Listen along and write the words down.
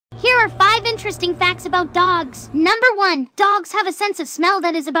Here are 5 interesting facts about dogs. Number 1. Dogs have a sense of smell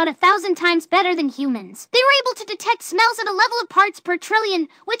that is about 1,000 times better than humans. They are able to detect smells at a level of parts per trillion,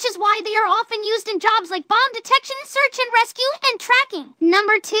 which is why they are often used in jobs like bomb detection, search and rescue, and tracking.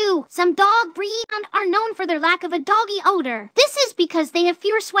 Number 2. Some dog breeds are known for their lack of a doggy odor. This is because they have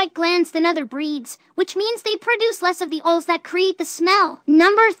fewer sweat glands than other breeds, which means they produce less of the oils that create the smell.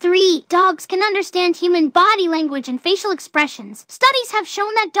 Number 3. Dogs can understand human body language and facial expressions. Studies have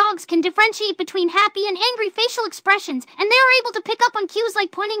shown that dogs can differentiate between happy and angry facial expressions, and they are able to pick up on cues like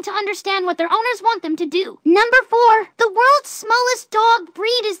pointing to understand what their owners want them to do. Number 4. The world's smallest dog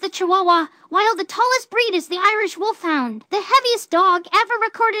breed is the Chihuahua, while the tallest breed is the Irish Wolfhound. The heaviest dog ever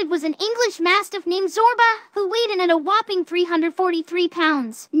recorded was an English Mastiff named Zorba, who weighed in at a whopping 343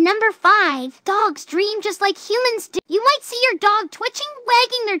 pounds. Number 5. Dogs dream just like humans do. You might see your dog twitching,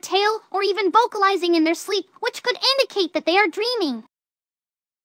 wagging their tail, or even vocalizing in their sleep, which could indicate that they are dreaming.